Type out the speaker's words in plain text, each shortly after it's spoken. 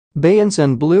Beyoncé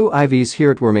and Blue Ivy's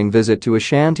heartwarming visit to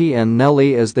Ashanti and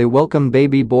Nelly as they welcome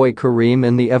baby boy Kareem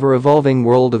in the ever-evolving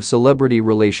world of celebrity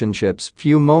relationships.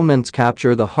 Few moments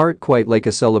capture the heart quite like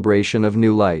a celebration of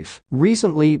new life.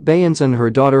 Recently, Beyoncé and her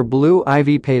daughter Blue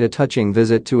Ivy paid a touching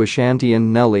visit to Ashanti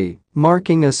and Nelly,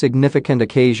 marking a significant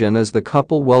occasion as the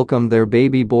couple welcomed their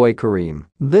baby boy Kareem.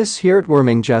 This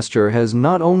heartwarming gesture has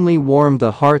not only warmed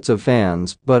the hearts of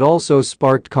fans but also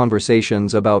sparked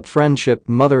conversations about friendship,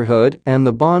 motherhood, and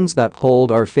the bonds that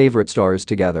hold our favorite stars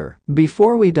together.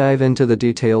 Before we dive into the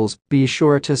details, be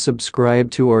sure to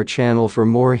subscribe to our channel for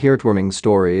more heartwarming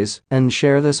stories and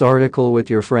share this article with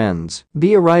your friends.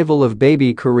 The arrival of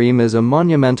baby Kareem is a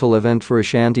monumental event for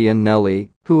Ashanti and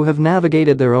Nelly, who have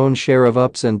navigated their own share of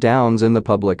ups and downs in the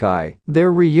public eye.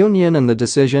 Their reunion and the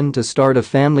decision to start a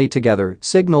family together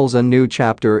signals a new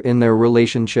chapter in their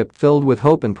relationship filled with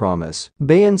hope and promise.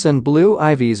 Beyoncé and Blue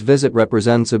Ivy's visit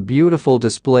represents a beautiful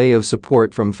display of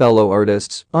support from fellow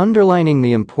artists, underlining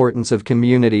the importance of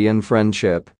community and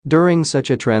friendship during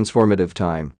such a transformative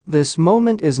time. This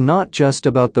moment is not just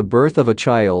about the birth of a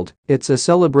child, it's a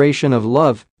celebration of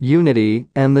love, unity,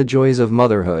 and the joys of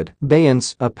motherhood.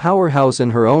 Beyoncé, a powerhouse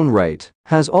in her own right,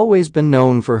 has always been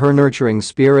known for her nurturing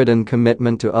spirit and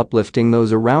commitment to uplifting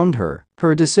those around her.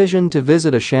 Her decision to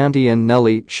visit Ashanti and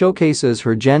Nelly showcases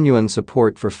her genuine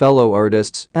support for fellow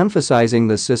artists, emphasizing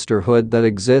the sisterhood that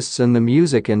exists in the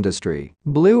music industry.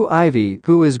 Blue Ivy,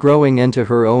 who is growing into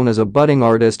her own as a budding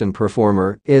artist and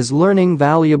performer, is learning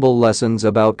valuable lessons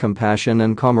about compassion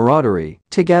and camaraderie.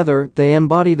 Together, they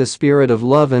embody the spirit of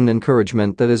love and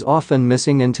encouragement that is often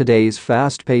missing in today's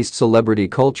fast-paced celebrity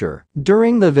culture.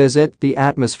 During the visit, the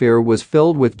atmosphere was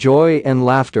filled with joy and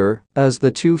laughter as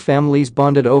the two families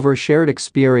bonded over shared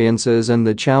experiences and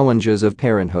the challenges of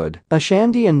parenthood.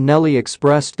 Ashanti and Nelly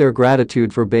expressed their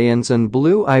gratitude for Beyoncé and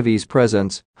Blue Ivy's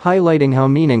presence, highlighting how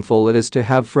meaningful it is to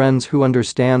have friends who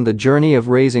understand the journey of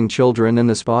raising children in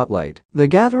the spotlight. The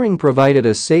gathering provided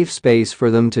a safe space for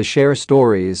them to share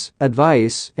stories,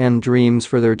 advice, and dreams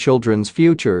for their children's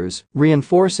futures,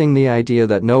 reinforcing the idea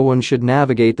that no one should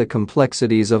navigate the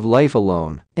complexities of life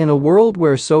alone. In a world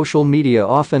where social media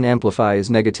often amplifies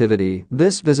negativity,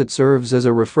 this visit serves as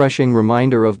a refreshing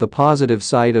reminder of the positive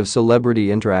side of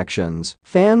celebrity interactions.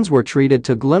 Fans were treated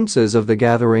to glimpses of the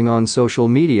gathering on social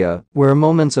media, where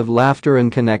moments of laughter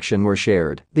and connection were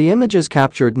shared. The images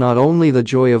captured not only the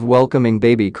joy of welcoming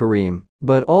baby Kareem,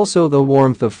 but also the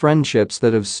warmth of friendships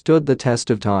that have stood the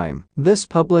test of time. This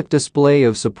public display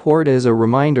of support is a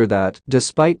reminder that,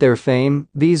 despite their fame,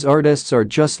 these artists are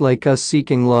just like us,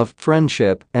 seeking love,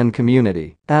 friendship, and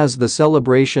community. As the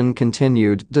celebration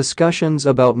continued, discussions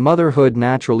about motherhood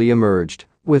naturally emerged,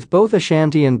 with both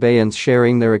Ashanti and Beyoncé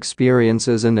sharing their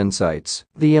experiences and insights.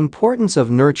 The importance of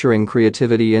nurturing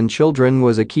creativity in children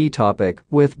was a key topic,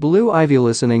 with Blue Ivy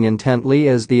listening intently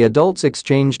as the adults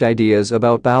exchanged ideas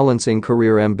about balancing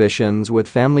career ambitions with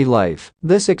family life.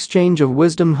 This exchange of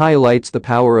wisdom highlights the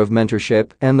power of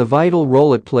mentorship and the vital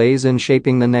role it plays in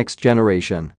shaping the next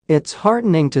generation. It's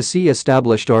heartening to see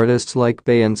established artists like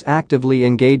Beyoncé actively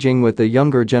engaging with the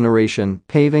younger generation,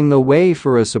 paving the way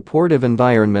for a supportive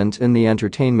environment in the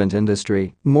entertainment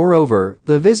industry. Moreover,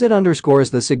 the visit underscores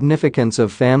the significance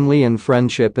of family and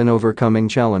friendship in overcoming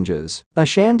challenges.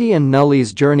 Ashanti and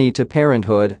Nelly's journey to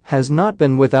parenthood has not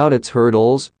been without its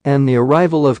hurdles, and the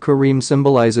arrival of Kareem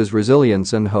symbolizes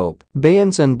resilience and hope.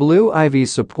 Beyoncé and Blue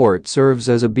Ivy's support serves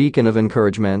as a beacon of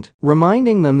encouragement,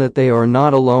 reminding them that they are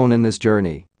not alone in this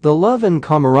journey. The love and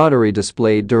camaraderie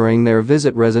displayed during their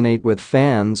visit resonate with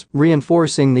fans,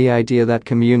 reinforcing the idea that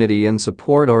community and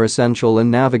support are essential in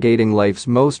navigating life's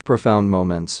most profound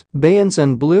moments. Beyoncé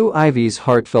and Blue Ivy's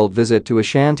heartfelt visit to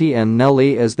Ashanti and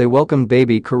Nelly as they welcomed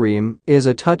baby Kareem is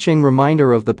a touching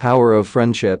reminder of the power of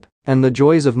friendship and the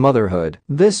joys of motherhood.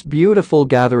 This beautiful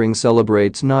gathering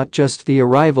celebrates not just the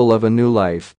arrival of a new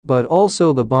life, but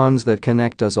also the bonds that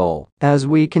connect us all. As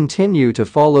we continue to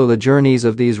follow the journeys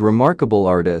of these remarkable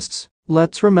artists,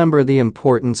 let's remember the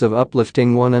importance of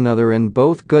uplifting one another in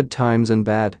both good times and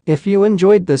bad. If you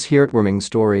enjoyed this heartwarming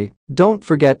story, don't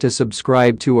forget to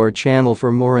subscribe to our channel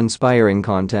for more inspiring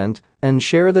content and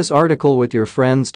share this article with your friends.